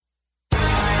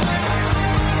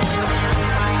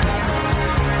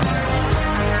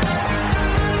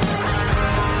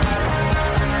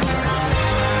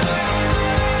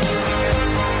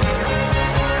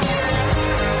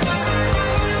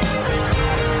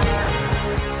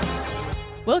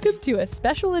Welcome to a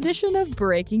special edition of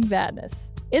Breaking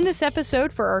Badness. In this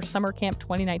episode for our Summer Camp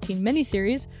 2019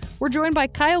 miniseries, we're joined by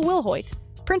Kyle Wilhoit,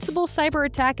 Principal Cyber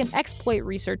Attack and Exploit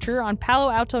Researcher on Palo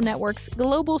Alto Network's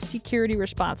Global Security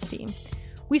Response Team.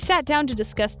 We sat down to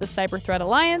discuss the Cyber Threat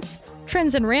Alliance,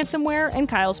 trends in ransomware, and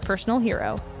Kyle's personal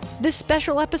hero. This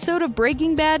special episode of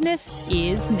Breaking Badness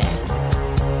is next.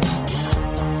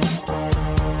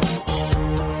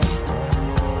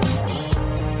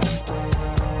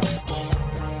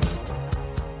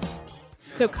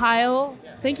 So Kyle,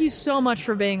 thank you so much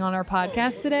for being on our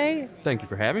podcast today. Thank you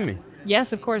for having me.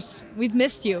 Yes, of course. We've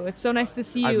missed you. It's so nice to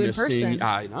see you in person.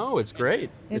 I know, it's great.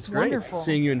 It's great. wonderful.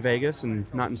 Seeing you in Vegas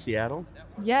and not in Seattle.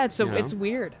 Yeah, it's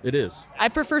weird. It is. I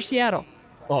prefer Seattle.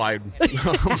 Oh, I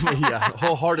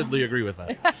wholeheartedly agree with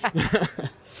that.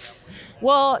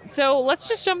 Well, so let's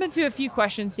just jump into a few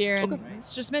questions here, and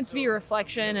It's just meant to be a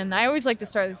reflection, and I always like to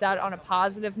start this out on a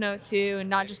positive note too, and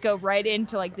not just go right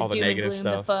into like the all doom the and gloom,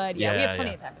 stuff. the FUD. Yeah, we have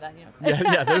plenty of time for that. You know?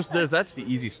 There's that's the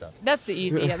easy stuff. That's the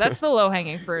easy. Yeah, that's the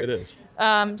low-hanging fruit. It is.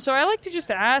 So I like to just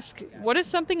ask, what is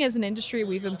something as an industry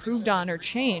we've improved on or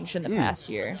changed in the past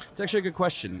year? It's actually a good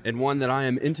question, and one that I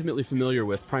am intimately familiar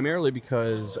with, primarily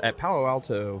because at Palo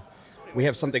Alto, we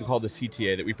have something called the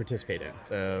CTA that we participate in,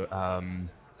 the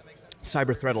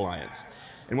Cyber Threat Alliance.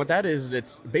 And what that is,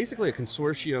 it's basically a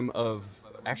consortium of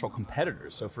actual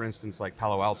competitors. So for instance, like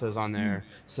Palo Alto's on there,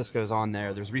 Cisco's on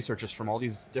there. There's researchers from all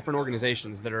these different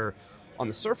organizations that are on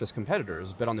the surface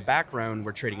competitors, but on the background,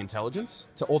 we're trading intelligence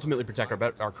to ultimately protect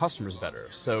our customers better.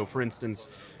 So for instance,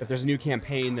 if there's a new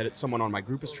campaign that someone on my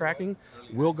group is tracking,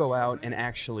 we'll go out and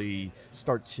actually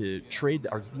start to trade,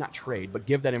 or not trade, but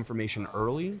give that information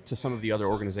early to some of the other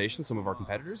organizations, some of our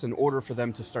competitors, in order for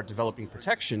them to start developing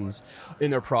protections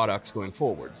in their products going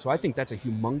forward. So I think that's a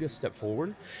humongous step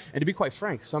forward. And to be quite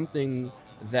frank, something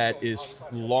that is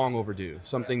long overdue.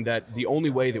 Something that the only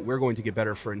way that we're going to get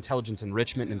better for intelligence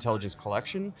enrichment and intelligence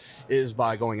collection is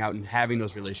by going out and having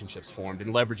those relationships formed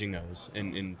and leveraging those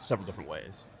in several different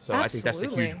ways. So Absolutely. I think that's the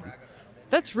huge one.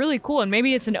 That's really cool, and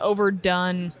maybe it's an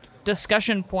overdone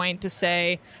discussion point to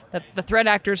say that the threat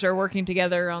actors are working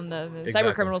together on the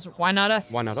cyber criminals. Why not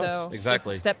us? Why not us?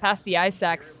 Exactly. It's a step past the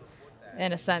ISACs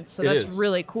in a sense. So that's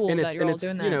really cool that you're all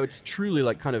doing that. You know, it's truly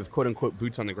like kind of quote unquote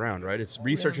boots on the ground, right? It's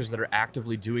researchers that are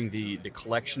actively doing the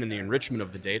collection and the enrichment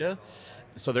of the data.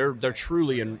 So they're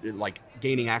truly like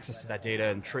gaining access to that data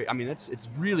and I mean, it's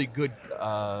really good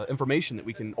information that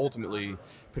we can ultimately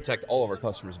protect all of our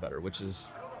customers better, which is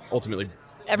ultimately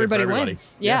everybody everybody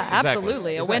wins. Yeah, exactly.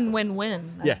 Absolutely. A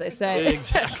win-win-win, as they say.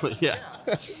 Exactly. Yeah.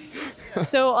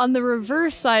 So on the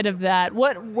reverse side of that,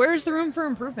 where's the room for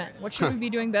improvement? What should we be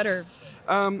doing better?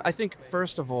 I think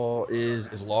first of all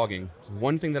is logging.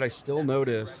 One thing that I still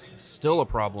notice, still a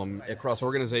problem across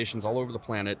organizations all over the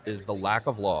planet, is the lack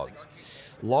of logs.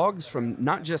 Logs from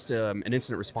not just an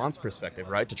incident response perspective,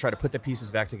 right, to try to put the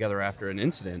pieces back together after an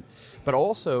incident, but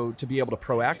also to be able to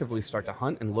proactively start to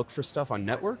hunt and look for stuff on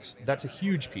networks. That's a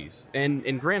huge piece.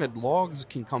 And granted, logs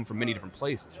can come from many different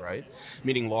places, right?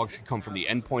 Meaning logs can come from the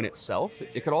endpoint itself.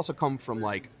 It could also come from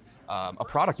like a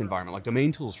product environment, like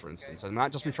domain tools, for instance. I'm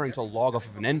not just referring to a log off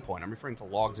of an endpoint. I'm referring to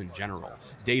logs in general,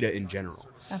 data in general.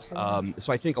 Absolutely.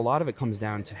 So I think a lot of it comes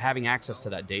down to having access to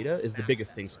that data is the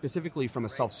biggest thing, specifically from a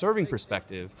self-serving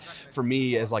perspective. For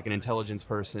me as like an intelligence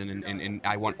person, and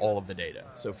I want all of the data.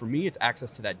 So for me, it's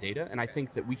access to that data, and I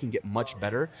think that we can get much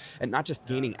better at not just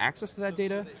gaining access to that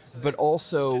data, but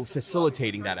also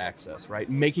facilitating that access, right?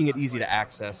 Making it easy to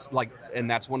access,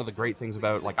 and that's one of the great things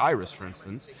about like Iris, for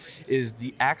instance, is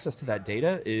the access to that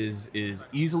data is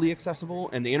easily accessible,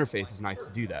 and the interface is nice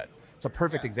to do that. It's a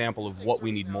perfect example of what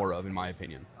we need more of, in my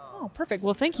opinion. Oh, perfect.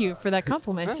 Well, thank you for that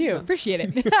compliment, too. Appreciate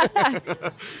it.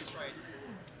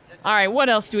 All right, what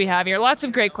else do we have here? Lots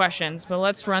of great questions, but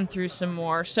let's run through some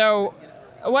more. So,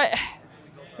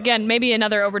 again, maybe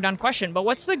another overdone question, but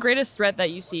what's the greatest threat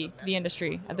that you see to the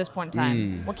industry at this point in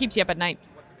time? What keeps you up at night?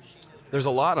 There's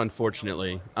a lot,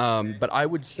 unfortunately, but I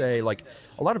would say, like,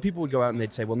 a lot of people would go out and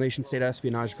they'd say, well, nation-state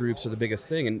espionage groups are the biggest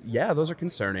thing, and yeah, those are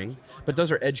concerning, but those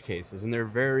are edge cases, and they're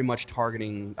very much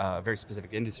targeting very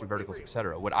specific industry verticals, et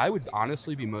cetera. What I would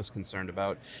honestly be most concerned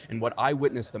about, and what I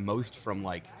witness the most from,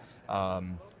 like,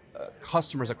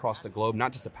 customers across the globe,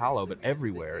 not just at Palo, but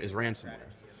everywhere, is ransomware.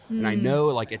 And I know,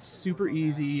 like, it's super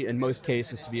easy in most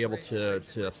cases to be able to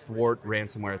thwart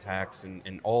ransomware attacks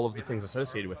and all of the things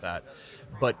associated with that.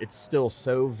 But it's still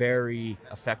so very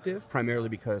effective, primarily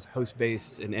because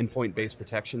host-based and endpoint-based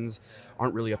protections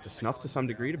aren't really up to snuff to some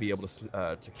degree to be able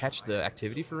to catch the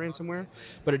activity for ransomware.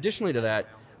 But additionally to that,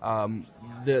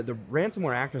 the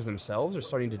ransomware actors themselves are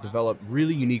starting to develop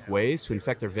really unique ways to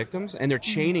infect their victims, and they're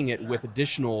chaining it with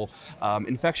additional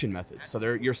infection methods. So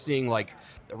you're seeing like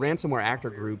ransomware actor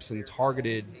groups and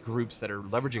targeted groups that are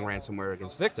leveraging ransomware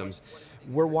against victims.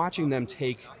 We're watching them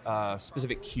take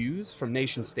specific cues from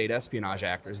nation-state espionage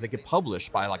actors that get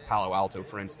published by like Palo Alto,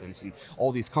 for instance, and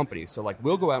all these companies. So like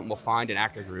we'll go out and we'll find an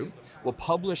actor group, we'll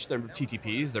publish their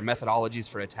TTPs, their methodologies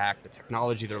for attack, the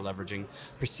technology they're leveraging,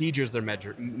 procedures they're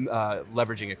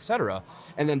leveraging, etc.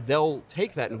 And then they'll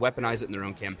take that and weaponize it in their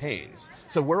own campaigns.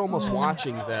 So we're almost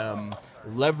watching them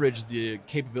leverage the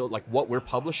capability, like what we're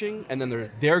publishing, and then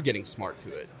they're getting smart to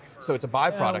it. So it's a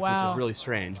byproduct, which is really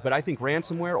strange. But I think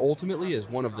ransomware ultimately is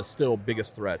one of the still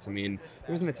biggest threats. I mean,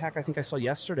 there was an attack I think I saw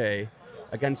yesterday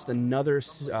against another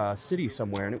city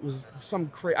somewhere, and it was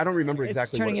some I don't remember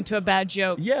exactly. It's turning into a bad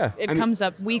joke. Yeah, it comes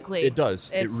up weekly. It does.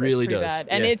 It really does. Bad.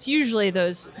 And it's usually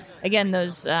those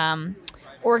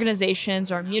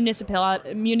organizations or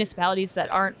municipalities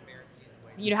that aren't.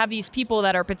 You have these people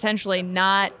that are potentially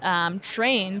not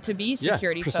trained to be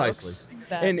security folks.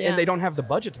 And they don't have the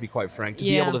budget, to be quite frank, to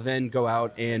be able to then go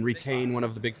out and retain one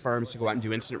of the big firms to go out and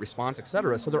do incident response, et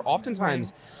cetera. So they're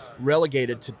oftentimes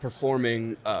relegated to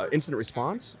performing incident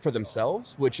response for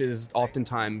themselves, which is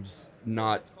oftentimes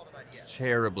not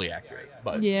terribly accurate.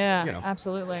 But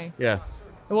absolutely. Yeah.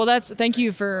 Well, thank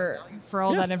you for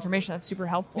all that information. That's super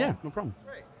helpful. Yeah, no problem.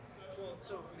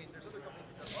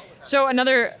 So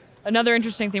another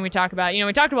interesting thing we talk about,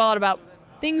 we talked a lot about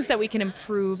things that we can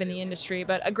improve in the industry,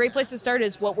 but a great place to start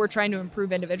is what we're trying to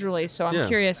improve individually. So I'm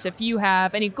curious if you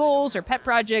have any goals or pet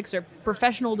projects or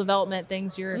professional development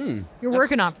things you're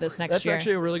working on for this next year. That's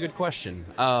actually a really good question.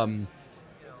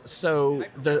 So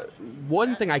the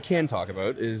one thing I can talk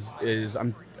about is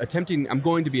I'm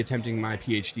going to be attempting my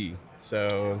PhD.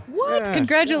 So what? Yeah.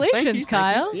 Congratulations,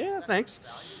 Kyle. Thank you. Yeah, thanks.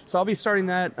 So I'll be starting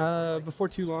that before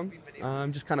too long.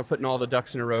 I'm just kind of putting all the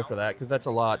ducks in a row for that because that's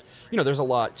a lot. There's a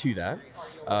lot to that.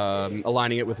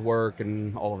 Aligning it with work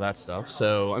and all of that stuff.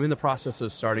 So I'm in the process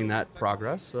of starting that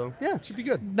progress. So yeah, it should be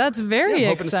good. That's very exciting. I'm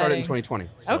hoping exciting. to start it in 2020.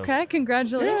 So. Okay,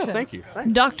 congratulations. Yeah, thank you.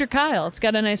 Thanks. Dr. Kyle. It's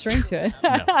got a nice ring to it.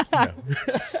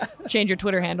 No. Change your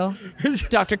Twitter handle.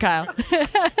 Dr. Kyle.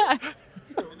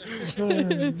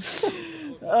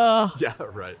 Yeah,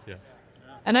 right. Yeah.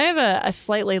 And I have a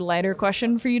slightly lighter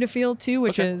question for you to field too,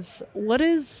 which is what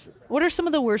are some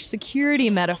of the worst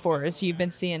security metaphors you've been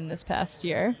seeing this past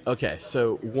year? Okay,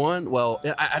 so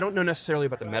I don't know necessarily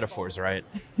about the metaphors, right?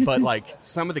 But like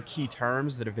some of the key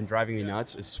terms that have been driving me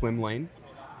nuts is swim lane.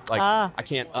 Like I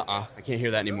can't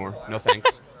hear that anymore. No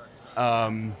thanks.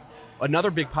 Another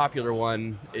big popular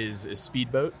one is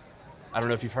speedboat. I don't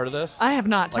know if you've heard of this. I have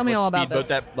not. Tell me all about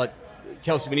this.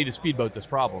 Kelsey, we need to speedboat this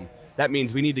problem. That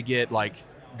means we need to get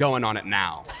going on it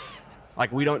now.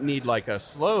 We don't need a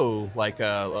slow, a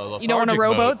you don't want to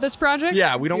rowboat this project?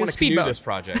 Yeah, we don't want to canoe this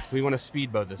project. We want to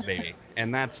speedboat this baby.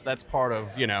 And that's part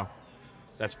of, we got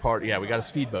to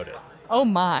speedboat it. Oh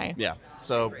my. Yeah.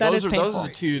 So those are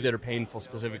the two that are painful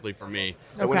specifically for me.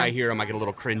 But when I hear them, I get a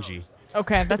little cringy.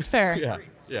 Okay, that's fair.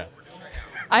 Yeah.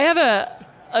 I have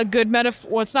a good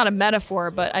metaphor. Well, it's not a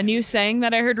metaphor, but a new saying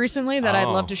that I heard recently that I'd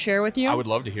love to share with you. I would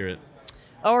love to hear it.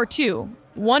 Or two.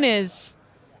 One is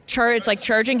it's like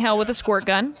charging hell with a squirt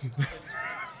gun.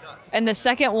 And the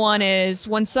second one is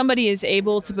when somebody is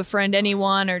able to befriend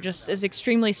anyone or just is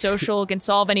extremely social, can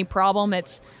solve any problem,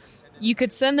 you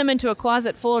could send them into a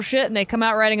closet full of shit and they come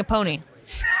out riding a pony.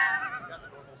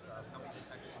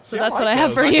 So that's what I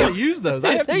have for you. I use those.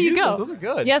 I have there to you use go. Those are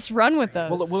good. Yes, run with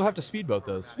those. We'll have to speedboat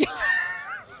those.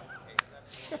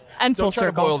 And full circle.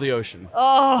 Don't try to boil the ocean.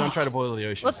 Oh. Don't try to boil the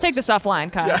ocean. Let's take this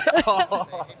offline, Kyle.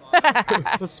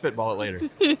 Let's spitball it later.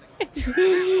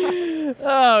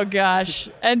 Oh, gosh.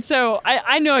 And so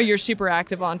I know you're super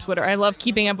active on Twitter. I love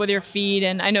keeping up with your feed.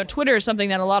 And I know Twitter is something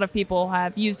that a lot of people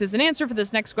have used as an answer for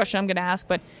this next question I'm going to ask.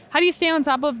 But how do you stay on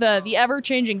top of the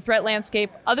ever-changing threat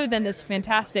landscape other than this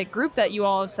fantastic group that you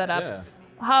all have set up? Yeah.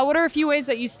 What are a few ways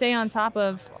that you stay on top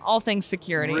of all things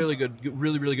security? Really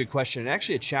good question. And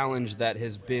actually a challenge that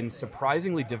has been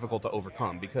surprisingly difficult to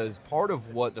overcome because part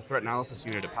of what the threat analysis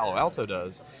unit at Palo Alto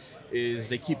does is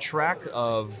they keep track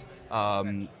of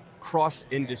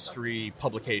cross-industry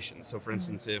publications. So for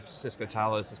instance, if Cisco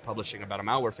Talos is publishing about a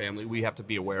malware family, we have to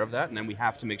be aware of that, and then we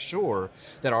have to make sure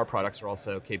that our products are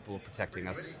also capable of protecting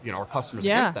us, our customers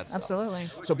against that stuff. Absolutely.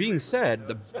 So being said,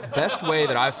 the best way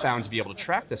that I've found to be able to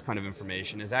track this kind of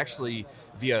information is actually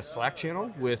via a Slack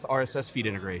channel with RSS feed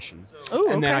integration. Ooh,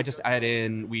 and then I just add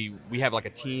in, we have a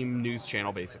team news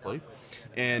channel basically,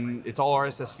 and it's all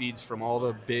RSS feeds from all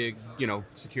the big,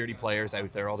 security players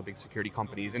out there, all the big security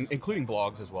companies, and including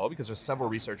blogs as well, because there's several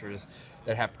researchers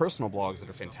that have personal blogs that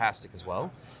are fantastic as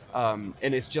well. And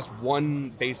it's just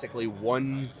basically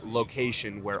one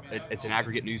location where it's an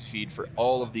aggregate news feed for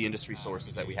all of the industry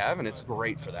sources that we have, and it's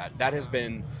great for that. That has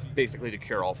been basically the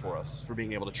cure-all for us, for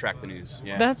being able to track the news.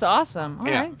 Yeah. That's awesome. All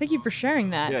right. Thank you for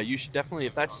sharing that. Yeah, you should definitely,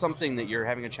 if that's something that you're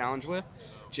having a challenge with,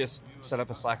 just set up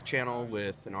a Slack channel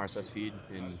with an RSS feed,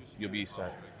 and you'll be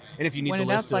set. And if you need the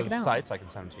list of sites, I can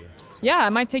send them to you. So. Yeah, I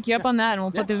might take you up on that, and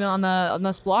we'll put them on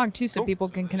this blog too, so people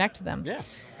can connect to them.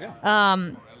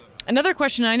 Yeah. Another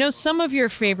question, I know some of your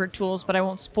favorite tools, but I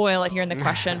won't spoil it here in the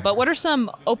question, but what are some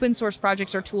open source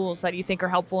projects or tools that you think are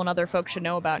helpful and other folks should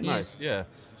know about and use? Yeah.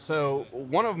 So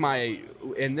one of my,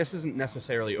 and this isn't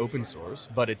necessarily open source,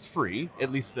 but it's free,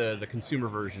 at least the consumer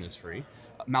version is free.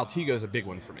 Maltego is a big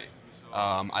one for me.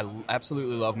 I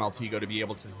absolutely love Maltego to be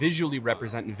able to visually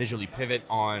represent and visually pivot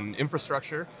on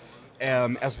infrastructure,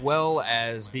 as well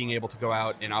as being able to go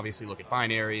out and obviously look at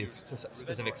binaries,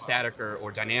 specific static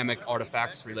or dynamic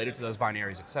artifacts related to those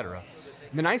binaries, etc.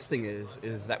 The nice thing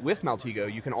is that with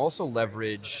Maltego, you can also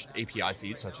leverage API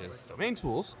feeds such as domain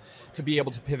tools to be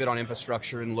able to pivot on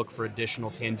infrastructure and look for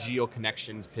additional tangential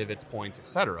connections, pivots, points,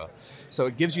 etc. So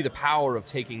it gives you the power of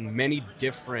taking many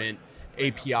different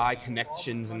API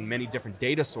connections and many different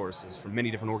data sources from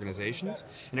many different organizations,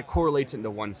 and it correlates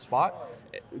into one spot,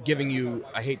 giving you,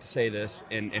 I hate to say this,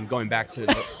 and going back to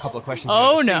a couple of questions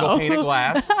about single pane of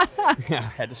glass. Yeah,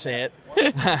 I had to say it.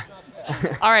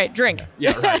 All right, drink.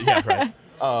 Yeah, right.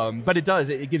 But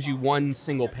it gives you one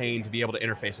single pane to be able to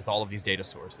interface with all of these data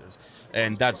sources,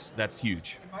 and that's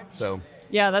huge. So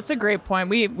yeah, that's a great point.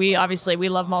 We obviously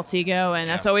love Maltego, and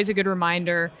that's always a good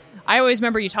reminder. I always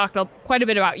remember you talked quite a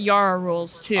bit about Yara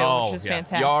rules too, which is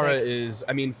fantastic. Yara is,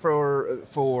 I mean,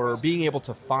 for being able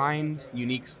to find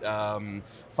unique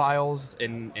files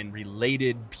and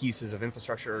related pieces of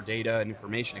infrastructure or data and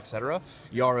information, etc.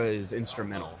 Yara is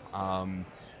instrumental.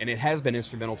 And it has been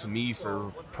instrumental to me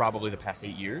for probably the past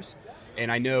 8 years. And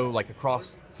I know, like,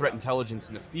 across threat intelligence,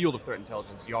 in the field of threat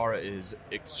intelligence, Yara is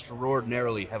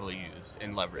extraordinarily heavily used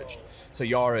and leveraged. So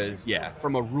Yara is,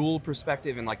 from a rule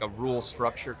perspective and like a rule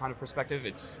structure kind of perspective,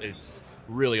 it's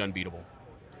really unbeatable,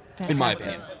 in my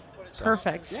opinion. So,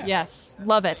 perfect. Yeah. Yes,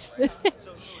 love it.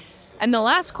 And the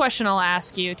last question I'll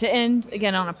ask you to end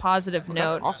again on a positive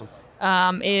note.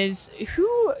 Awesome. Is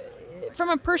who, from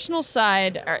a personal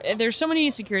side, there's so many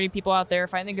security people out there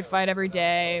fighting the good fight every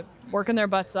day, working their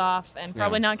butts off, and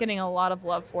probably not getting a lot of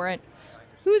love for it.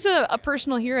 Who's a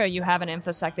personal hero you have in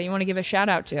InfoSec that you want to give a shout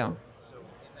out to?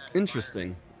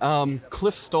 Interesting.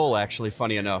 Cliff Stoll, actually,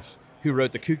 funny enough, who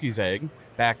wrote The Cuckoo's Egg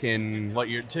back in, what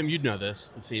year? Tim, you'd know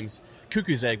this, it seems.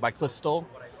 Cuckoo's Egg by Cliff Stoll.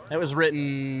 That was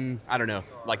written, I don't know,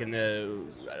 like in the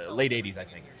late 80s, I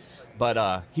think.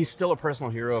 But he's still a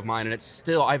personal hero of mine, and it's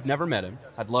still, I've never met him.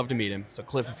 I'd love to meet him. So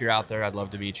Cliff, if you're out there, I'd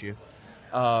love to meet you.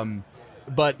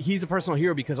 But he's a personal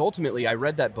hero because ultimately I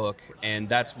read that book, and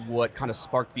that's what kind of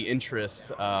sparked the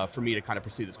interest for me to kind of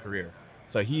pursue this career.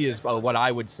 So he is what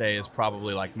I would say is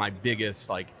probably like my biggest,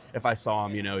 like, if I saw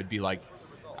him, it'd be like,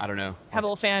 I don't know. Have a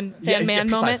little fan man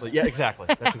moment? Yeah, exactly.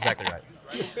 That's exactly right.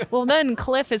 Well, then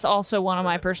Cliff is also one of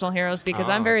my personal heroes because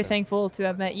I'm very thankful to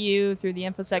have met you through the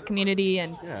InfoSec community,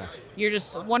 and you're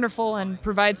just wonderful and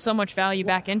provide so much value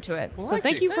back into it. Well, so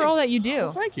thank you for all that you do.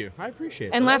 Well, thank you. I appreciate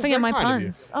it. And laughing at my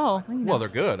puns. Oh, well, they're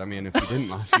good. I mean, if you didn't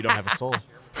laugh, you don't have a soul.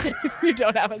 You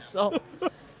don't have a soul.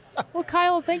 Well,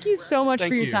 Kyle, thank you so much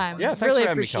for your time. Yeah, thanks really for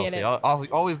having me, appreciate Kelsey.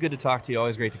 it. Always good to talk to you.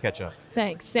 Always great to catch up.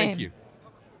 Thanks. Same. Thank you.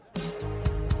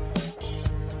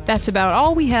 That's about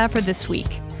all we have for this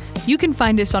week. You can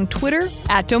find us on Twitter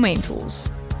 @DomainTools.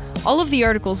 All of the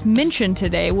articles mentioned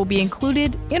today will be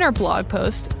included in our blog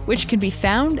post, which can be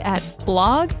found at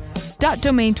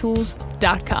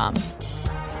blog.domaintools.com.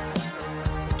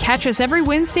 Catch us every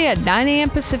Wednesday at 9 a.m.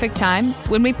 Pacific Time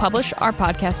when we publish our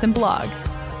podcast and blog.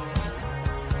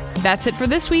 That's it for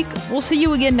this week. We'll see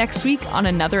you again next week on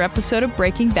another episode of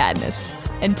Breaking Badness.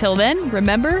 Until then,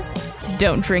 remember,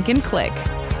 don't drink and click.